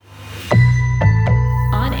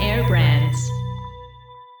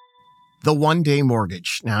The one-day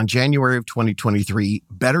mortgage. Now, in January of 2023,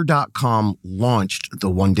 Better.com launched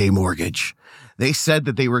the one-day mortgage. They said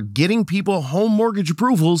that they were getting people home mortgage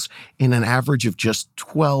approvals in an average of just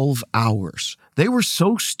 12 hours. They were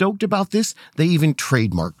so stoked about this, they even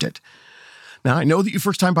trademarked it. Now, I know that you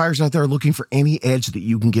first-time buyers out there are looking for any edge that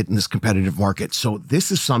you can get in this competitive market, so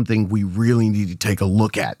this is something we really need to take a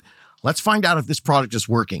look at. Let's find out if this product is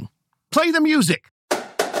working. Play the music.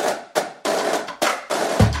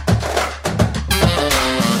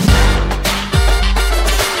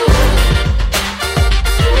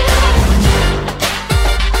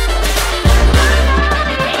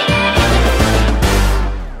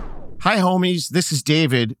 Hi, homies. This is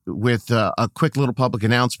David with a quick little public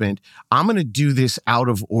announcement. I'm going to do this out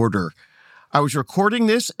of order. I was recording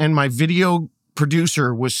this and my video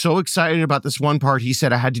producer was so excited about this one part, he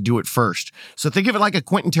said I had to do it first. So think of it like a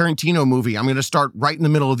Quentin Tarantino movie. I'm going to start right in the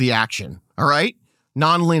middle of the action. All right?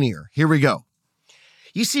 Non-linear. Here we go.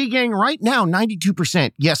 You see, gang, right now,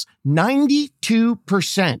 92%, yes,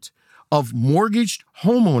 92% of mortgaged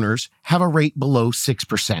homeowners have a rate below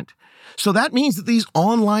 6%. So that means that these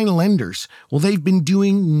online lenders, well, they've been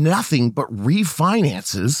doing nothing but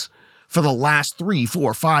refinances for the last 3,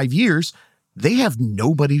 4, 5 years. They have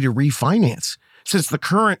nobody to refinance. Since the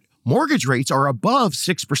current mortgage rates are above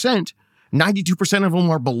 6%, 92% of them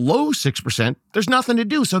are below 6%, there's nothing to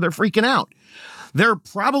do, so they're freaking out. They're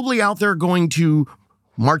probably out there going to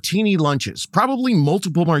martini lunches, probably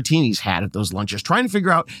multiple martinis had at those lunches, trying to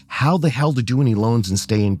figure out how the hell to do any loans and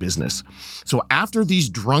stay in business. So after these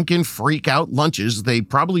drunken freak out lunches, they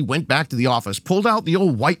probably went back to the office, pulled out the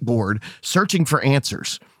old whiteboard, searching for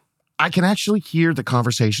answers. I can actually hear the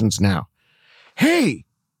conversations now. Hey,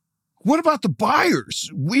 what about the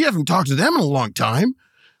buyers? We haven't talked to them in a long time.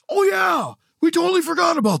 Oh yeah, we totally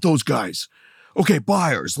forgot about those guys. Okay,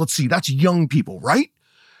 buyers, let's see, that's young people, right?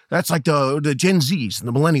 That's like the Gen Zs and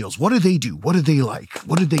the millennials. What do they do? What do they like?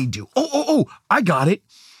 What do they do? Oh, I got it.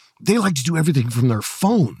 They like to do everything from their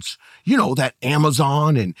phones. You know, that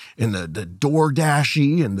Amazon and the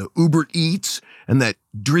DoorDashy and the Uber Eats and that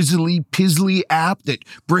Drizzly Pizzly app that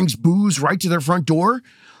brings booze right to their front door.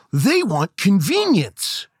 They want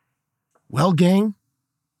convenience. Well, gang,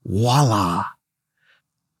 voila.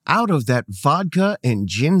 Out of that vodka and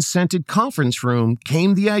gin-scented conference room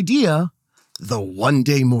came the idea, the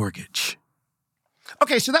one-day mortgage.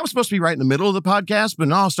 Okay, so that was supposed to be right in the middle of the podcast, but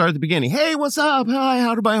now I'll start at the beginning. Hey, what's up? Hi,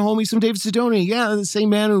 how to buy homies? I'm David Sidoni. Yeah, the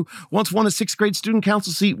same man who once won a 6th grade student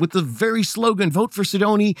council seat with the very slogan, vote for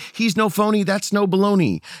Sidoni. He's no phony, that's no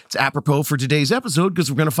baloney. It's apropos for today's episode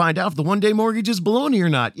because we're going to find out if the one-day mortgage is baloney or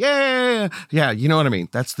not. Yeah, you know what I mean.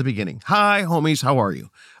 That's the beginning. Hi, homies. How are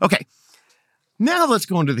you? Okay. Now let's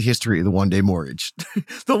go into the history of the one-day mortgage.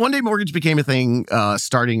 The one-day mortgage became a thing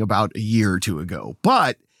starting about a year or two ago.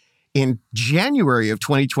 But in January of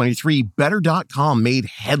 2023, Better.com made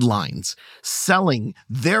headlines selling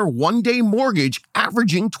their one-day mortgage,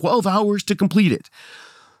 averaging 12 hours to complete it.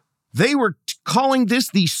 They were calling this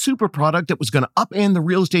the super product that was going to upend the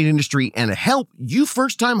real estate industry and help you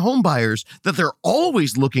first-time home buyers that they're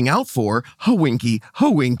always looking out for. Hawinky,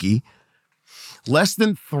 hawinky. Less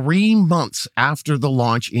than 3 months after the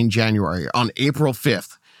launch in January, on April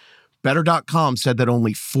 5th, Better.com said that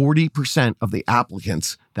only 40% of the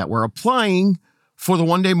applicants that were applying for the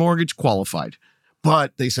one-day mortgage qualified.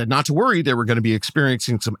 But they said not to worry, they were going to be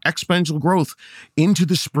experiencing some exponential growth into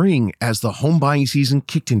the spring as the home buying season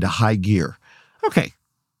kicked into high gear. Okay,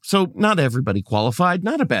 so not everybody qualified,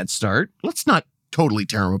 not a bad start. Let's not totally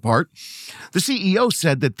tear them apart. The CEO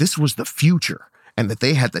said that this was the future, and that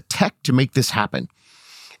they had the tech to make this happen.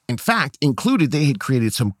 In fact, included they had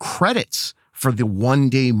created some credits for the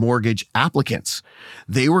one-day mortgage applicants.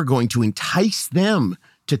 They were going to entice them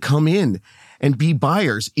to come in and be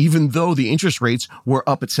buyers, even though the interest rates were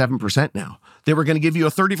up at 7% now. They were going to give you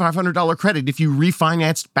a $3,500 credit if you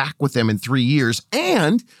refinanced back with them in 3 years,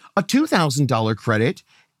 and a $2,000 credit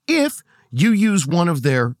if you use one of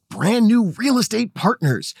their brand new real estate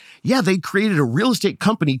partners. Yeah, they created a real estate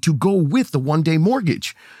company to go with the one-day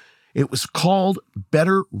mortgage. It was called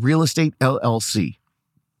Better Real Estate LLC.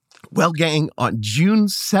 Well, gang, on June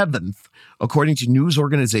 7th, according to news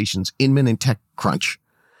organizations Inman and TechCrunch,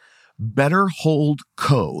 Better Hold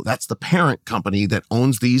Co., that's the parent company that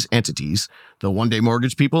owns these entities, the one-day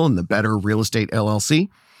mortgage people and the Better Real Estate LLC,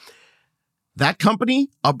 that company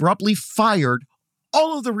abruptly fired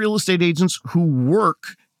all of the real estate agents who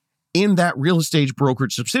work in that real estate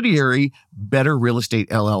brokerage subsidiary, Better Real Estate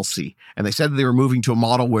LLC. And they said they were moving to a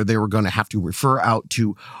model where they were going to have to refer out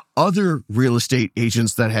to other real estate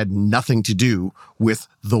agents that had nothing to do with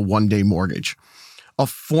the one-day mortgage. A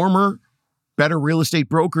former Better Real Estate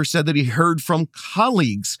Broker said that he heard from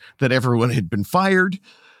colleagues that everyone had been fired,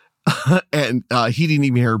 and he didn't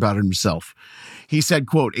even hear about it himself. He said,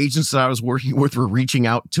 quote, agents that I was working with were reaching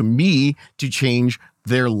out to me to change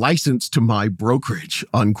their license to my brokerage,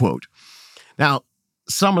 unquote. Now,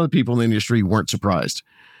 some of the people in the industry weren't surprised.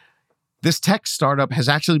 This tech startup has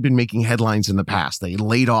actually been making headlines in the past. They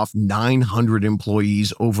laid off 900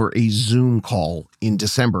 employees over a Zoom call in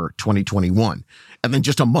December 2021. And then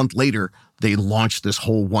just a month later, they launched this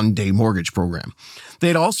whole one-day mortgage program. They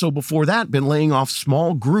had also, before that, been laying off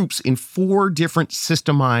small groups in 4 different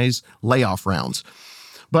systemized layoff rounds.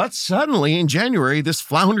 But suddenly, in January, this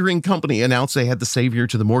floundering company announced they had the savior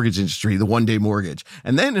to the mortgage industry, the one-day mortgage.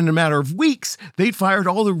 And then in a matter of weeks, they'd fired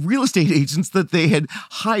all the real estate agents that they had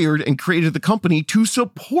hired and created the company to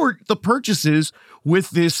support the purchases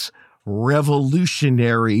with this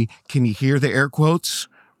revolutionary, can you hear the air quotes?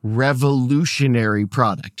 Revolutionary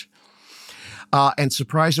product. And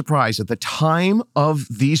surprise, surprise, at the time of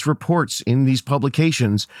these reports in these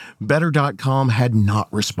publications, Better.com had not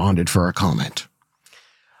responded for a comment.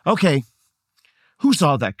 Okay, who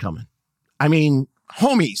saw that coming? I mean,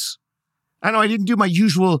 homies. I know I didn't do my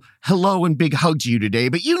usual hello and big hug to you today,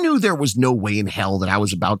 but you knew there was no way in hell that I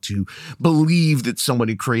was about to believe that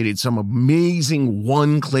somebody created some amazing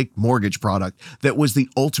one-click mortgage product that was the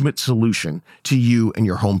ultimate solution to you and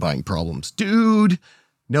your home buying problems. Dude,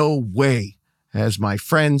 no way. As my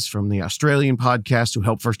friends from the Australian podcast who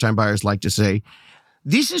help first-time buyers like to say,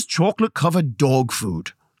 this is chocolate-covered dog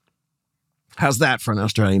food. How's that for an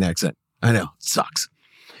Australian accent? I know, it sucks.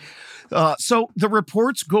 So the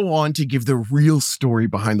reports go on to give the real story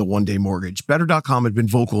behind the one-day mortgage. Better.com had been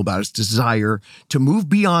vocal about its desire to move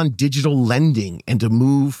beyond digital lending and to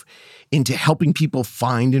move into helping people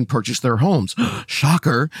find and purchase their homes.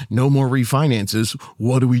 Shocker, no more refinances.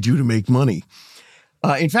 What do we do to make money?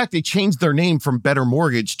 In fact, they changed their name from Better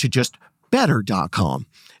Mortgage to just Better.com.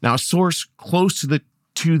 Now, a source close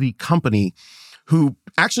to the company who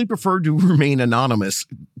actually preferred to remain anonymous,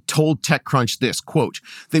 told TechCrunch this, quote,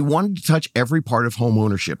 they wanted to touch every part of home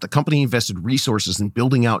ownership. The company invested resources in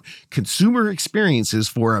building out consumer experiences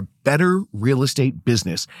for a better real estate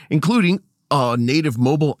business, including a native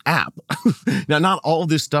mobile app. Now, not all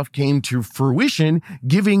this stuff came to fruition,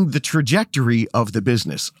 giving the trajectory of the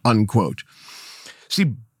business, unquote.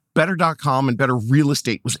 See, Better.com and Better Real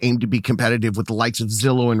Estate was aimed to be competitive with the likes of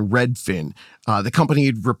Zillow and Redfin. The company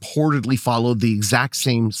had reportedly followed the exact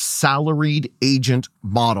same salaried agent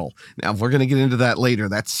model. Now, we're going to get into that later.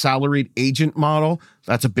 That salaried agent model,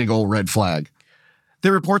 that's a big old red flag.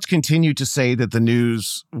 The reports continue to say that the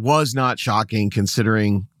news was not shocking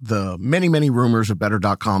considering the many, many rumors of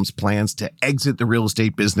Better.com's plans to exit the real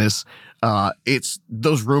estate business.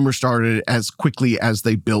 Those rumors started as quickly as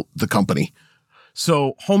they built the company.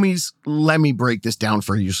 So, homies, let me break this down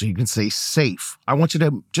for you so you can stay safe. I want you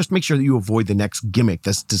to just make sure that you avoid the next gimmick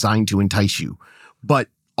that's designed to entice you, but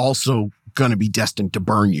also going to be destined to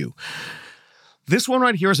burn you. This one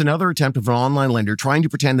right here is another attempt of an online lender trying to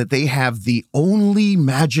pretend that they have the only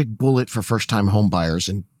magic bullet for first-time home buyers.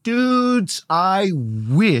 And dudes, I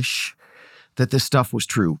wish that this stuff was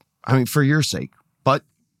true. I mean, for your sake. But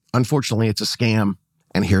unfortunately, it's a scam,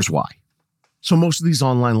 and here's why. So most of these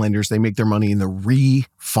online lenders, they make their money in the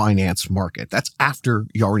refinance market. That's after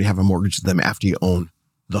you already have a mortgage to them, after you own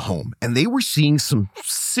the home. And they were seeing some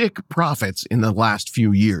sick profits in the last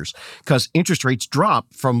few years because interest rates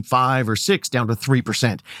dropped from 5 or 6 down to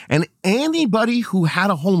 3%. And anybody who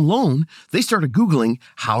had a home loan, they started Googling,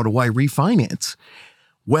 how do I refinance?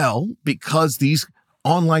 Well, because these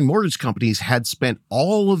online mortgage companies had spent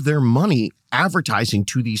all of their money advertising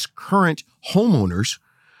to these current homeowners,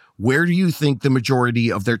 where do you think the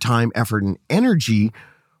majority of their time, effort, and energy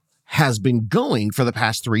has been going for the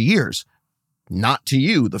past 3 years? Not to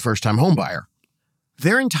you, the first-time homebuyer.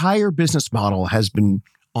 Their entire business model has been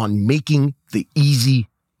on making the easy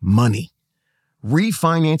money,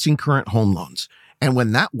 refinancing current home loans. And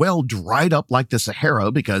when that well dried up like the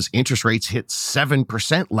Sahara because interest rates hit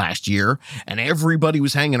 7% last year and everybody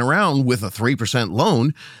was hanging around with a 3%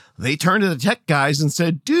 loan, they turned to the tech guys and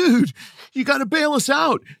said, dude, you got to bail us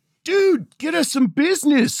out. Dude, get us some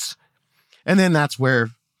business. And then that's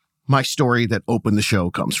where my story that opened the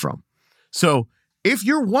show comes from. So if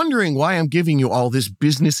you're wondering why I'm giving you all this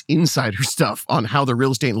business insider stuff on how the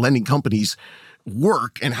real estate and lending companies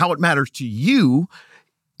work and how it matters to you,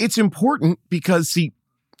 it's important because, see,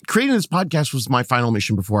 creating this podcast was my final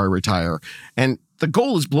mission before I retire. And the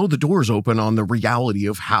goal is blow the doors open on the reality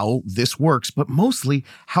of how this works, but mostly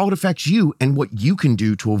how it affects you and what you can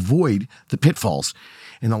do to avoid the pitfalls.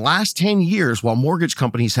 In the last 10 years, while mortgage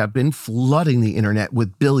companies have been flooding the internet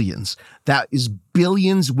with billions, that is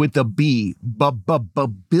billions with a B,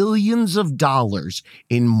 billions of dollars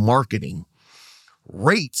in marketing,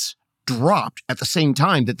 rates dropped at the same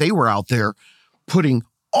time that they were out there putting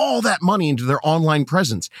all that money into their online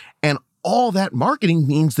presence. And all that marketing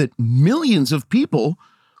means that millions of people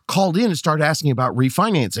called in and started asking about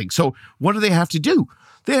refinancing. So what do they have to do?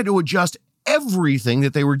 They had to adjust everything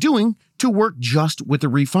that they were doing to work just with the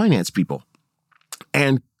refinance people.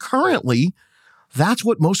 And currently, that's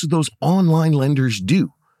what most of those online lenders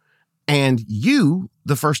do. And you,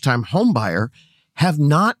 the first-time home buyer, have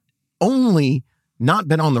not only not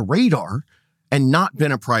been on the radar and not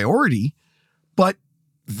been a priority, but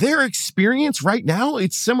their experience right now,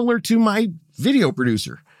 it's similar to my video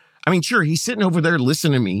producer. I mean, sure, he's sitting over there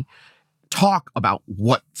listening to me talk about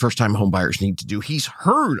what first-time home buyers need to do. He's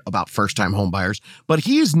heard about first-time home buyers, but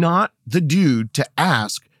he is not the dude to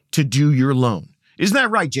ask to do your loan. Isn't that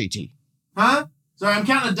right, JT? Huh? Sorry, I'm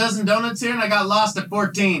counting a dozen donuts here and I got lost at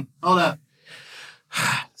 14. Hold up.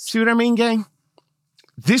 See what I mean, gang?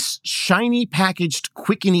 This shiny packaged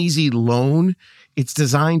quick and easy loan, it's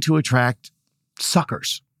designed to attract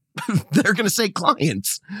suckers. They're going to say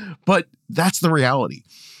clients, but that's the reality.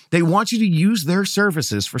 They want you to use their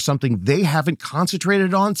services for something they haven't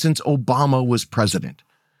concentrated on since Obama was president.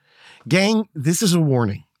 Gang, this is a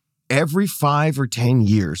warning. Every 5 or 10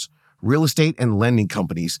 years, real estate and lending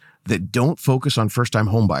companies that don't focus on first-time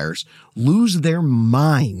homebuyers lose their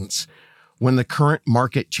minds when the current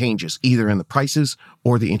market changes, either in the prices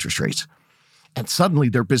or the interest rates. And suddenly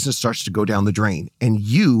their business starts to go down the drain. And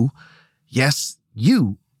you, yes,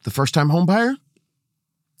 you, the first-time homebuyer,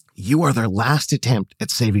 you are their last attempt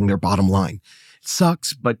at saving their bottom line. It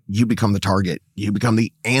sucks, but you become the target. You become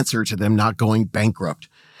the answer to them not going bankrupt.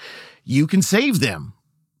 You can save them.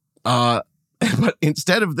 But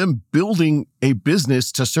instead of them building a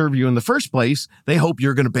business to serve you in the first place, they hope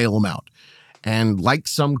you're going to bail them out. And like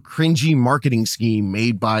some cringy marketing scheme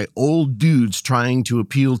made by old dudes trying to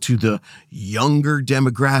appeal to the younger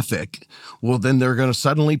demographic, well, then they're going to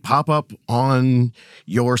suddenly pop up on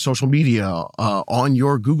your social media, on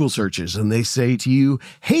your Google searches, and they say to you,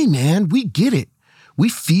 hey, man, we get it. We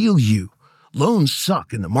feel you. Loans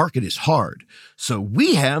suck and the market is hard. So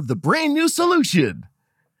we have the brand new solution.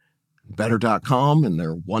 Better.com and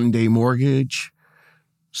their one-day mortgage,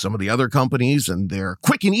 some of the other companies and their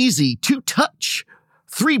quick and easy 2-touch,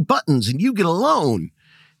 3 buttons and you get a loan.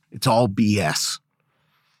 It's all BS.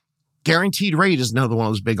 Guaranteed Rate is another one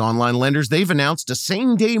of those big online lenders. They've announced a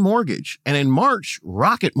same-day mortgage. And in March,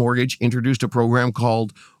 Rocket Mortgage introduced a program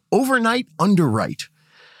called Overnight Underwrite.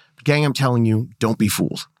 Gang, I'm telling you, don't be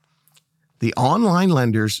fooled. The online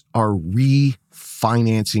lenders are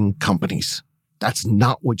refinancing companies. That's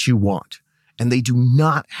not what you want. And they do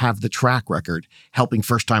not have the track record helping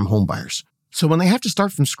first-time homebuyers. So when they have to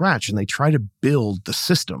start from scratch and they try to build the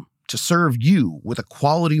system to serve you with a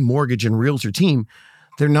quality mortgage and realtor team,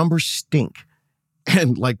 their numbers stink.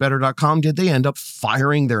 And like Better.com did, they end up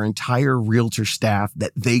firing their entire realtor staff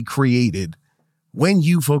that they created. When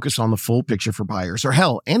you focus on the full picture for buyers, or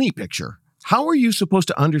hell, any picture, how are you supposed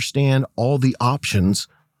to understand all the options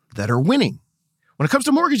that are winning? When it comes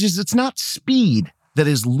to mortgages, it's not speed that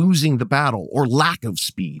is losing the battle or lack of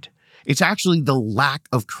speed. It's actually the lack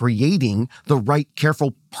of creating the right,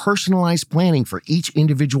 careful, personalized planning for each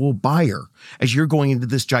individual buyer as you're going into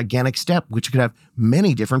this gigantic step, which could have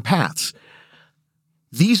many different paths.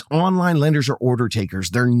 These online lenders are order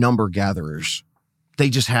takers. They're number gatherers. They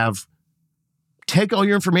just take all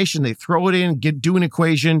your information, they throw it in, do an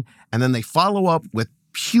equation, and then they follow up with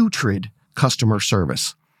putrid customer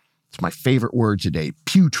service. It's my favorite word today,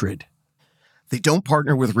 putrid. They don't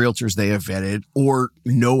partner with realtors they have vetted or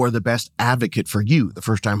know are the best advocate for you, the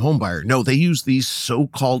first-time homebuyer. No, they use these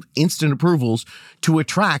so-called instant approvals to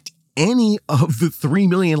attract any of the 3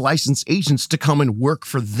 million licensed agents to come and work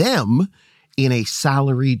for them in a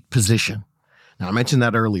salaried position. Now, I mentioned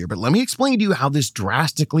that earlier, but let me explain to you how this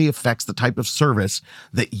drastically affects the type of service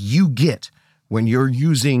that you get when you're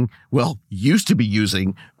using, used to be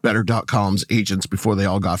using Better.com's agents before they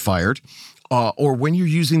all got fired, or when you're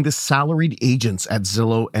using the salaried agents at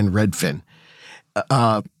Zillow and Redfin.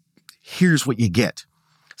 Here's what you get.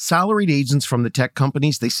 Salaried agents from the tech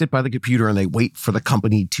companies, they sit by the computer and they wait for the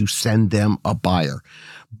company to send them a buyer.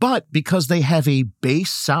 But because they have a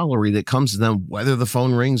base salary that comes to them whether the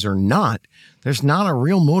phone rings or not, there's not a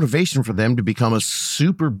real motivation for them to become a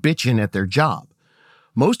super bitchin' at their job.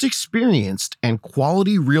 Most experienced and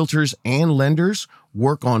quality realtors and lenders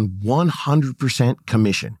work on 100%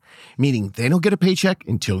 commission, meaning they don't get a paycheck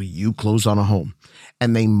until you close on a home.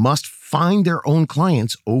 And they must find their own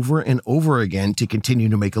clients over and over again to continue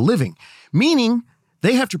to make a living, meaning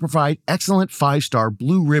they have to provide excellent 5-star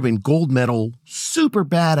blue ribbon gold medal super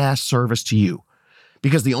badass service to you,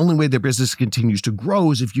 because the only way their business continues to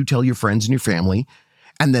grow is if you tell your friends and your family,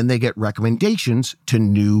 and then they get recommendations to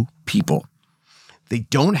new people. They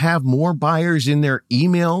don't have more buyers in their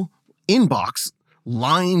email inbox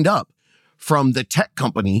lined up from the tech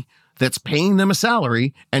company that's paying them a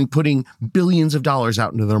salary and putting billions of dollars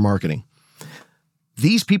out into their marketing.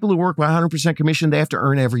 These people who work by 100% commission, they have to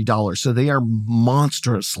earn every dollar. So they are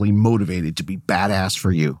monstrously motivated to be badass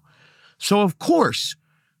for you. So of course,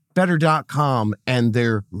 Better.com and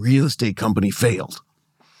their real estate company failed.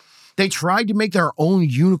 They tried to make their own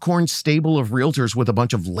unicorn stable of realtors with a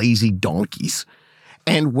bunch of lazy donkeys.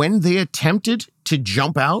 And when they attempted to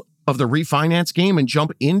jump out of the refinance game and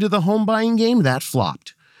jump into the home buying game, that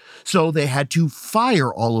flopped. So they had to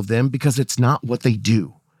fire all of them because it's not what they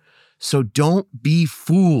do. So don't be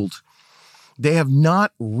fooled. They have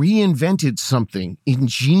not reinvented something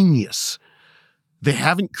ingenious. They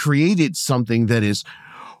haven't created something that is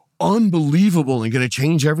unbelievable and going to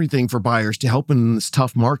change everything for buyers to help them in this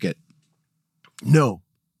tough market. No,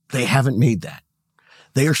 they haven't made that.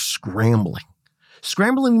 They are scrambling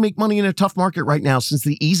to make money in a tough market right now, since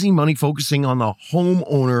the easy money focusing on the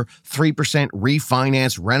homeowner 3%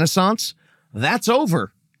 refinance renaissance, that's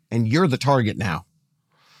over, and you're the target now.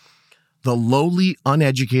 The lowly,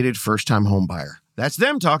 uneducated first-time home buyer. That's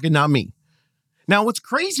them talking, not me. Now, what's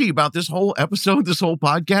crazy about this whole episode, this whole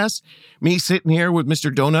podcast, me sitting here with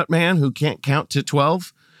Mr. Donut Man who can't count to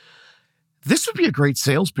 12, this would be a great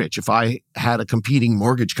sales pitch if I had a competing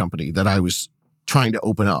mortgage company that I was trying to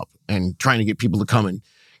open up and trying to get people to come and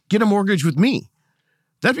get a mortgage with me.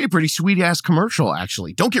 That'd be a pretty sweet-ass commercial,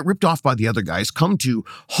 actually. Don't get ripped off by the other guys. Come to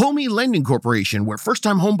Homie Lending Corporation, where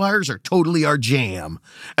first-time home buyers are totally our jam.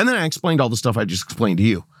 And then I explained all the stuff I just explained to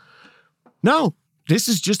you. No, this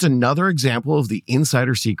is just another example of the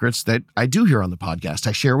insider secrets that I do here on the podcast.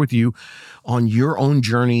 I share with you on your own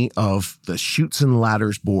journey of the chutes and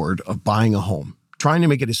ladders board of buying a home, trying to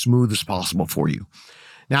make it as smooth as possible for you.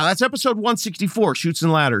 Now, that's episode 164, Chutes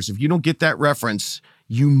and Ladders. If you don't get that reference,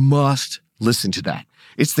 you must listen to that.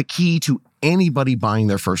 It's the key to anybody buying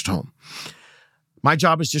their first home. My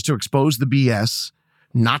job is just to expose the BS,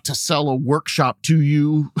 not to sell a workshop to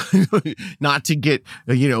you, not to get,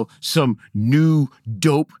 some new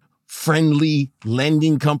dope friendly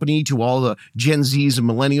lending company to all the Gen Zs and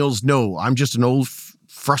millennials. No, I'm just an old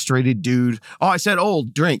frustrated dude. Oh, I said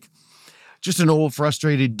old, drink. Just an old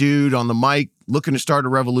frustrated dude on the mic looking to start a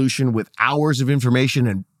revolution with hours of information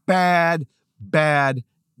and bad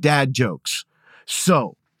dad jokes.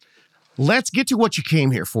 So let's get to what you came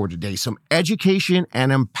here for today. Some education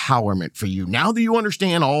and empowerment for you. Now that you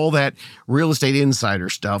understand all that real estate insider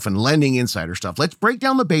stuff and lending insider stuff, let's break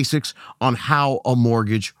down the basics on how a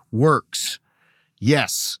mortgage works.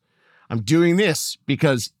 Yes, I'm doing this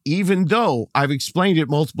because even though I've explained it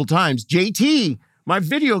multiple times, JT, my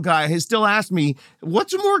video guy, has still asked me,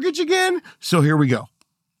 what's a mortgage again? So here we go.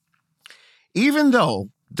 Even though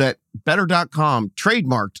that Better.com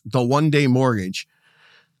trademarked the one-day mortgage,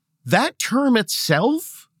 that term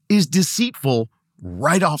itself is deceitful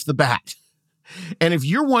right off the bat. And if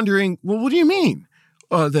you're wondering, well, what do you mean?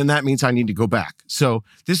 Then that means I need to go back. So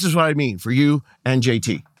this is what I mean for you and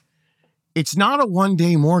JT. It's not a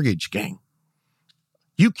one-day mortgage, gang.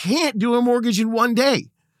 You can't do a mortgage in one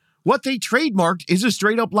day. What they trademarked is a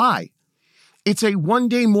straight up lie. It's a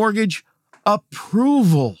one-day mortgage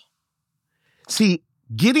approval. See,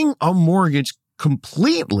 getting a mortgage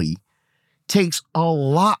completely takes a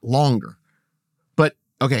lot longer. But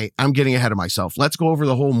okay, I'm getting ahead of myself. Let's go over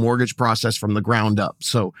the whole mortgage process from the ground up.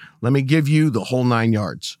 So let me give you the whole 9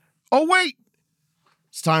 yards. Oh, wait,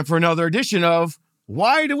 it's time for another edition of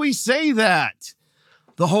Why Do We Say That?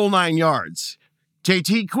 The whole 9 yards.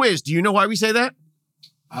 JT quiz, do you know why we say that?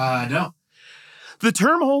 I don't. The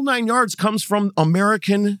term whole 9 yards comes from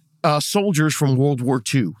American soldiers from World War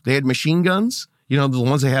II. They had machine guns, the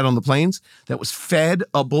ones they had on the planes, that was fed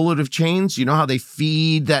a bullet of chains. You know how they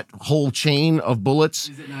feed that whole chain of bullets?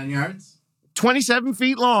 Is it 9 yards? 27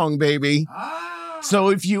 feet long, baby. Ah. So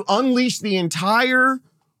if you unleash the entire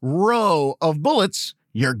row of bullets,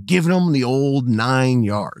 you're giving them the old 9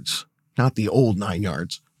 yards. Not the old 9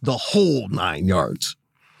 yards, the whole 9 yards.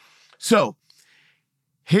 So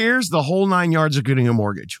here's the whole 9 yards of getting a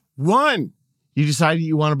mortgage. 1, you decided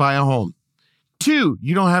you want to buy a home. 2,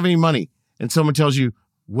 you don't have any money. And someone tells you,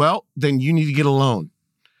 well, then you need to get a loan.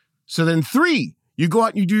 So then 3, you go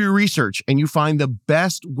out and you do your research and you find the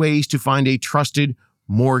best ways to find a trusted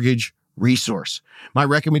mortgage resource. My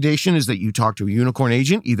recommendation is that you talk to a unicorn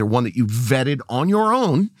agent, either one that you vetted on your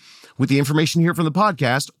own with the information here from the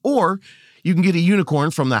podcast, or you can get a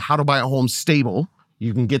unicorn from the How to Buy a Home stable.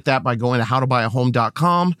 You can get that by going to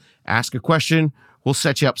howtobuyahome.com, ask a question. We'll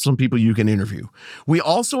set you up some people you can interview. We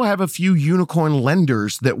also have a few unicorn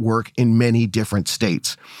lenders that work in many different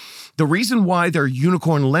states. The reason why they're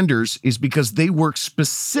unicorn lenders is because they work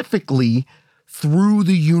specifically through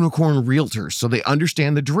the unicorn realtors. So they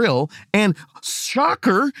understand the drill, and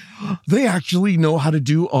shocker, they actually know how to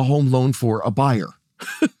do a home loan for a buyer.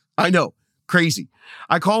 I know, crazy.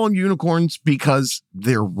 I call them unicorns because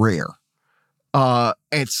they're rare.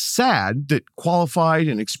 It's sad that qualified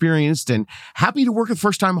and experienced and happy to work with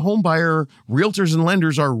first-time home buyer realtors and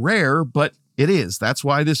lenders are rare, but it is. That's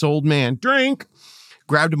why this old man,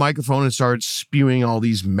 grabbed a microphone and started spewing all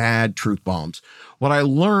these mad truth bombs. What I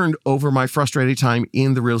learned over my frustrated time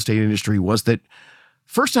in the real estate industry was that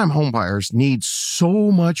first-time home buyers need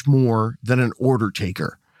so much more than an order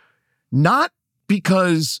taker. Not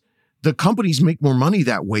because the companies make more money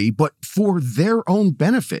that way, but for their own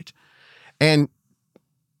benefit. And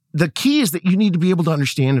the key is that you need to be able to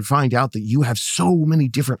understand and find out that you have so many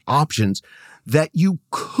different options that you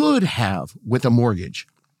could have with a mortgage.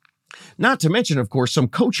 Not to mention, of course, some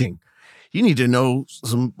coaching. You need to know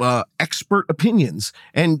some expert opinions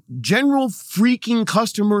and general freaking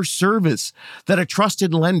customer service that a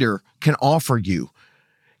trusted lender can offer you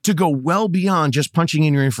to go well beyond just punching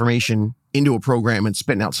in your information into a program and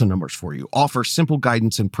spitting out some numbers for you. Offer simple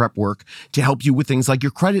guidance and prep work to help you with things like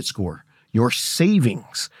your credit score, your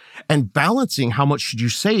savings, and balancing how much should you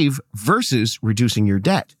save versus reducing your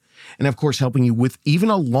debt. And of course, helping you with even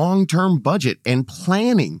a long-term budget and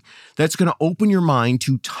planning that's going to open your mind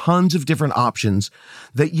to tons of different options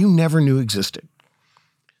that you never knew existed.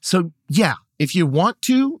 So yeah, if you want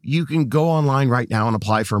to, you can go online right now and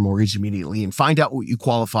apply for a mortgage immediately and find out what you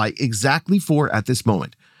qualify exactly for at this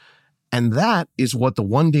moment. And that is what the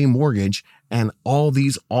one-day mortgage and all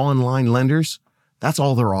these online lenders, that's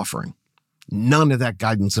all they're offering. None of that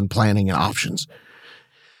guidance and planning and options.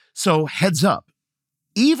 So heads up,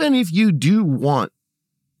 even if you do want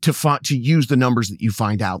to use the numbers that you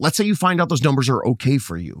find out, let's say you find out those numbers are okay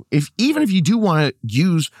for you. Even if you do want to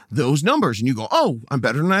use those numbers and you go, oh, I'm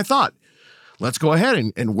better than I thought, let's go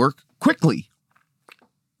ahead and work quickly.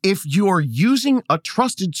 If you're using a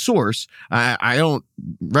trusted source, I don't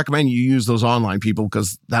recommend you use those online people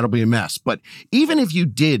because that'll be a mess. But even if you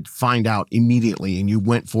did find out immediately and you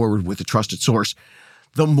went forward with a trusted source,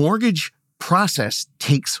 the mortgage process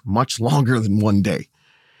takes much longer than one day.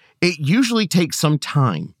 It usually takes some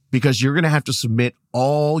time because you're going to have to submit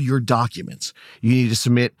all your documents. You need to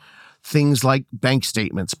submit things like bank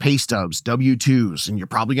statements, pay stubs, W-2s, and you're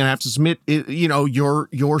probably going to have to submit,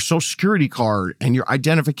 your social security card and your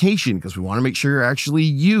identification because we want to make sure you're actually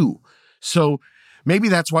you. So maybe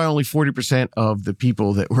that's why only 40% of the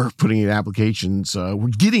people that were putting in applications were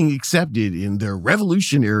getting accepted in their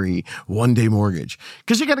revolutionary one-day mortgage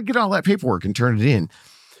because you got to get all that paperwork and turn it in.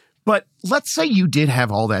 But let's say you did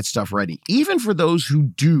have all that stuff ready, even for those who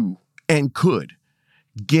do and could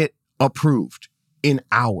get approved in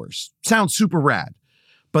hours. Sounds super rad.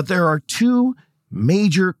 But there are two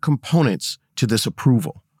major components to this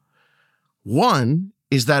approval. One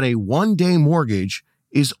is that a one-day mortgage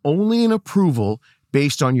is only an approval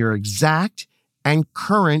based on your exact and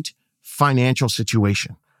current financial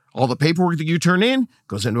situation. All the paperwork that you turn in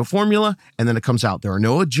goes into a formula, and then it comes out. There are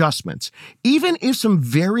no adjustments. Even if some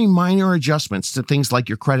very minor adjustments to things like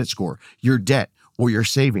your credit score, your debt, or your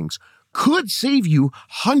savings could save you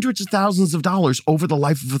hundreds of thousands of dollars over the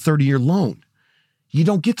life of a 30-year loan. You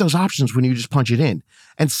don't get those options when you just punch it in.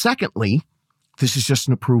 And secondly, this is just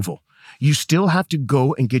an approval. You still have to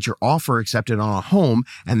go and get your offer accepted on a home,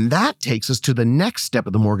 and that takes us to the next step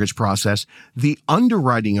of the mortgage process, the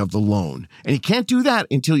underwriting of the loan. And you can't do that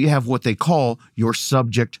until you have what they call your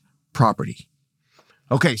subject property.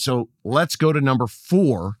 Okay, so let's go to number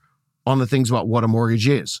 4 on the things about what a mortgage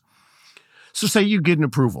is. So say you get an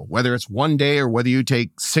approval, whether it's one day or whether you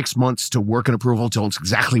take 6 months to work an approval until it's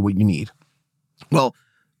exactly what you need. Well,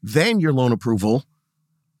 then your loan approval,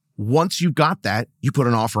 once you've got that, you put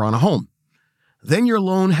an offer on a home. Then your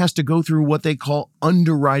loan has to go through what they call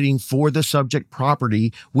underwriting for the subject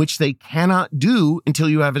property, which they cannot do until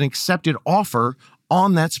you have an accepted offer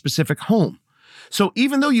on that specific home. So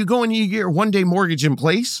even though you go and you get your one-day mortgage in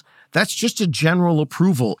place, that's just a general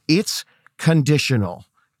approval. It's conditional.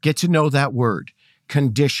 Get to know that word,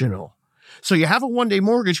 conditional. So you have a one-day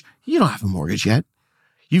mortgage. You don't have a mortgage yet.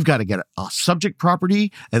 You've got to get a subject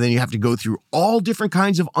property, and then you have to go through all different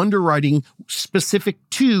kinds of underwriting specific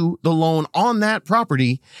to the loan on that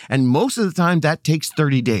property. And most of the time, that takes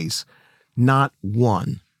 30 days, not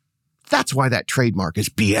one. That's why that trademark is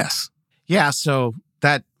BS. Yeah, so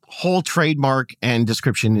that whole trademark and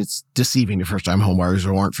description is deceiving to first-time homebuyers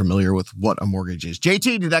who aren't familiar with what a mortgage is.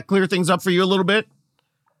 JT, did that clear things up for you a little bit?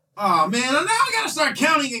 Oh, man, now I got to start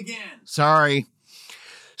counting again. Sorry.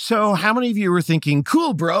 So how many of you were thinking,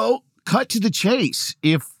 cool, bro, cut to the chase.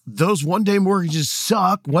 If those one-day mortgages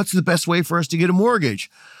suck, what's the best way for us to get a mortgage?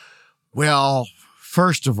 Well,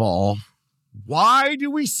 first of all, why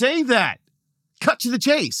do we say that? Cut to the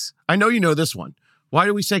chase. I know you know this one. Why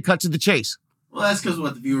do we say cut to the chase? Well, that's because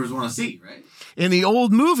what the viewers want to see, right? In the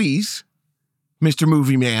old movies, Mr.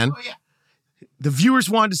 Movie Man, Oh, yeah. the viewers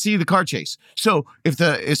wanted to see the car chase. So if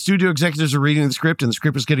the studio executives are reading the script and the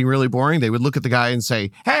script is getting really boring, they would look at the guy and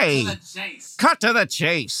say, hey, cut to the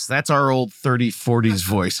chase. That's our old 30s, 40s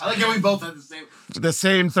voice. I like how we both had The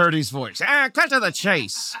same 30s voice. Cut to the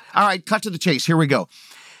chase. All right, cut to the chase. Here we go.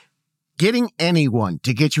 Getting anyone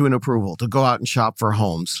to get you an approval to go out and shop for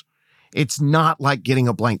homes, it's not like getting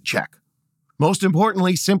a blank check. Most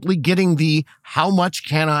importantly, simply getting the how much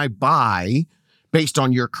can I buy based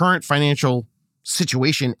on your current financial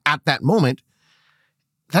situation at that moment.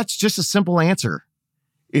 That's just a simple answer.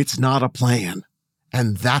 It's not a plan,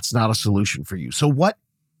 and that's not a solution for you. So what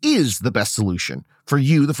is the best solution for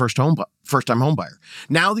you, the first-time homebuyer?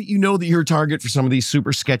 Now that you know that you're a target for some of these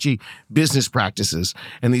super sketchy business practices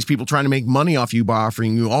and these people trying to make money off you by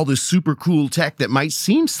offering you all this super cool tech that might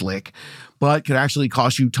seem slick, but could actually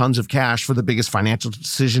cost you tons of cash for the biggest financial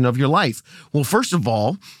decision of your life. Well, first of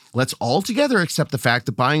all, let's all together accept the fact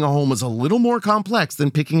that buying a home is a little more complex than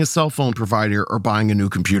picking a cell phone provider or buying a new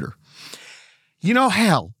computer. You know,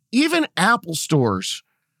 hell, even Apple stores,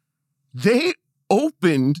 they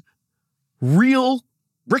opened real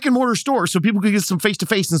brick and mortar stores so people could get some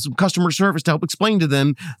face-to-face and some customer service to help explain to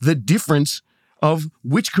them the difference of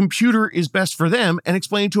which computer is best for them and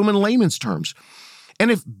explain it to them in layman's terms.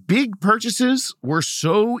 And if big purchases were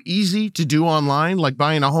so easy to do online, like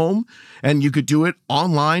buying a home, and you could do it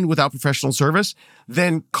online without professional service,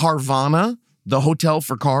 then Carvana, the hotel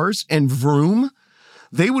for cars, and Vroom,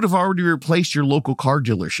 they would have already replaced your local car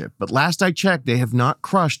dealership. But last I checked, they have not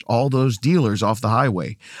crushed all those dealers off the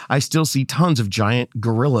highway. I still see tons of giant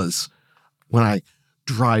gorillas when I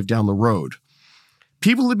drive down the road.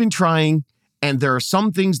 People have been trying, and there are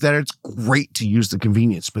some things that it's great to use the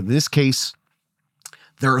convenience. But in this case,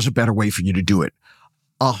 there is a better way for you to do it.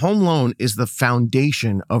 A home loan is the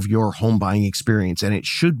foundation of your home buying experience, and it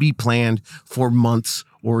should be planned for months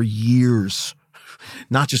or years,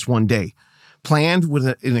 not just one day. Planned with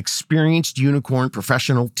an experienced unicorn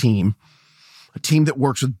professional team, a team that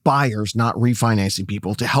works with buyers, not refinancing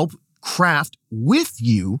people, to help craft with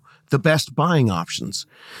you the best buying options.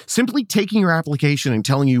 Simply taking your application and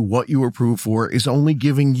telling you what you approve for is only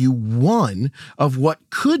giving you one of what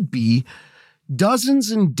could be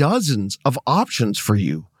dozens and dozens of options for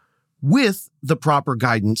you with the proper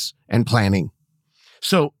guidance and planning.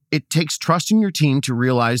 So it takes trust in your team to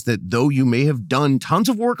realize that though you may have done tons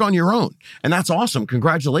of work on your own, and that's awesome,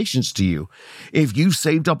 congratulations to you. If you've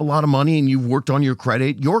saved up a lot of money and you've worked on your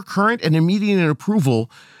credit, your current and immediate approval,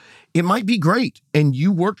 it might be great, and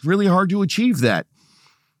you worked really hard to achieve that.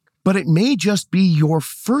 But it may just be your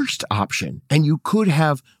first option, and you could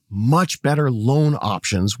have much better loan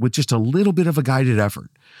options with just a little bit of a guided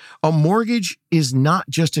effort. A mortgage is not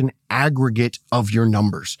just an aggregate of your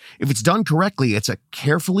numbers. If it's done correctly, it's a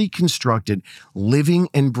carefully constructed, living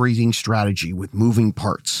and breathing strategy with moving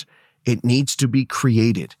parts. It needs to be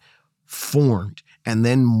created, formed, and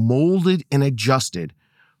then molded and adjusted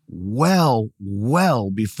well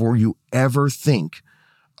before you ever think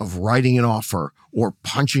of writing an offer or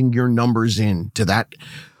punching your numbers in to that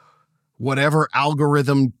whatever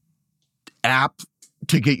algorithm app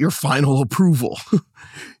to get your final approval.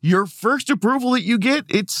 Your first approval that you get,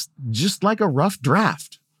 it's just like a rough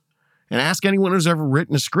draft. And ask anyone who's ever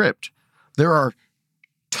written a script. There are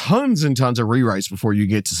tons and tons of rewrites before you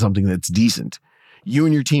get to something that's decent. You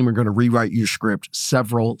and your team are going to rewrite your script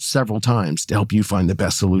several times to help you find the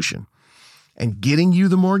best solution. And getting you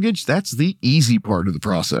the mortgage, that's the easy part of the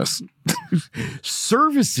process.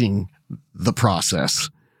 Servicing the process,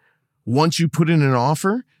 once you put in an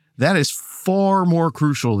offer, that is far more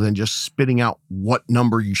crucial than just spitting out what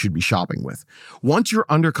number you should be shopping with. Once you're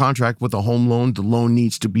under contract with a home loan, the loan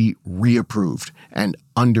needs to be reapproved and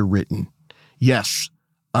underwritten. Yes,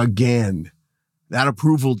 again, that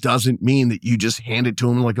approval doesn't mean that you just hand it to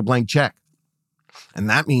them like a blank check. And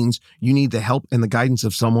that means you need the help and the guidance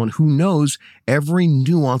of someone who knows every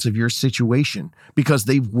nuance of your situation because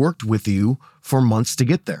they've worked with you for months to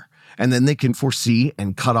get there. And then they can foresee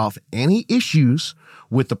and cut off any issues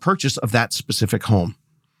with the purchase of that specific home.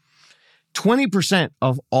 20%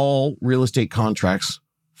 of all real estate contracts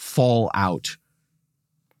fall out,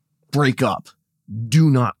 break up, do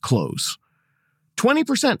not close.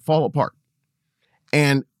 20% fall apart.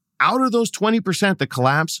 And out of those 20% that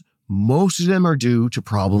collapse, most of them are due to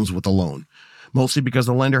problems with the loan, mostly because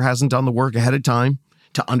the lender hasn't done the work ahead of time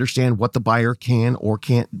to understand what the buyer can or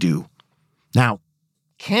can't do. Now,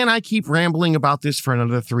 can I keep rambling about this for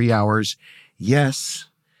another 3 hours? Yes,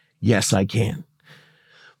 I can.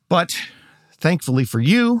 But thankfully for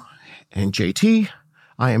you and JT,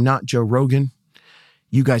 I am not Joe Rogan.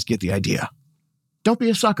 You guys get the idea. Don't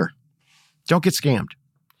be a sucker. Don't get scammed.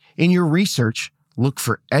 In your research, look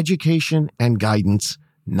for education and guidance,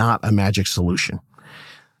 not a magic solution.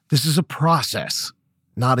 This is a process,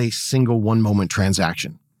 not a single one-moment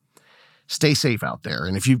transaction. Stay safe out there.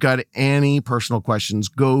 And if you've got any personal questions,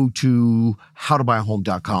 go to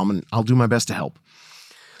howtobuyahome.com and I'll do my best to help.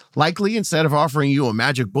 Likely, instead of offering you a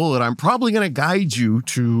magic bullet, I'm probably going to guide you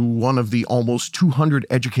to one of the almost 200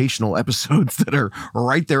 educational episodes that are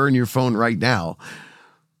right there in your phone right now.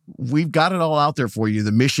 We've got it all out there for you.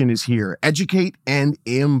 The mission is here. Educate and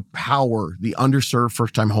empower the underserved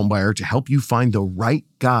first-time homebuyer to help you find the right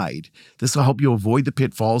guide. This will help you avoid the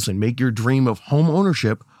pitfalls and make your dream of home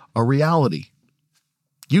ownership a reality.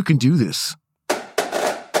 You can do this.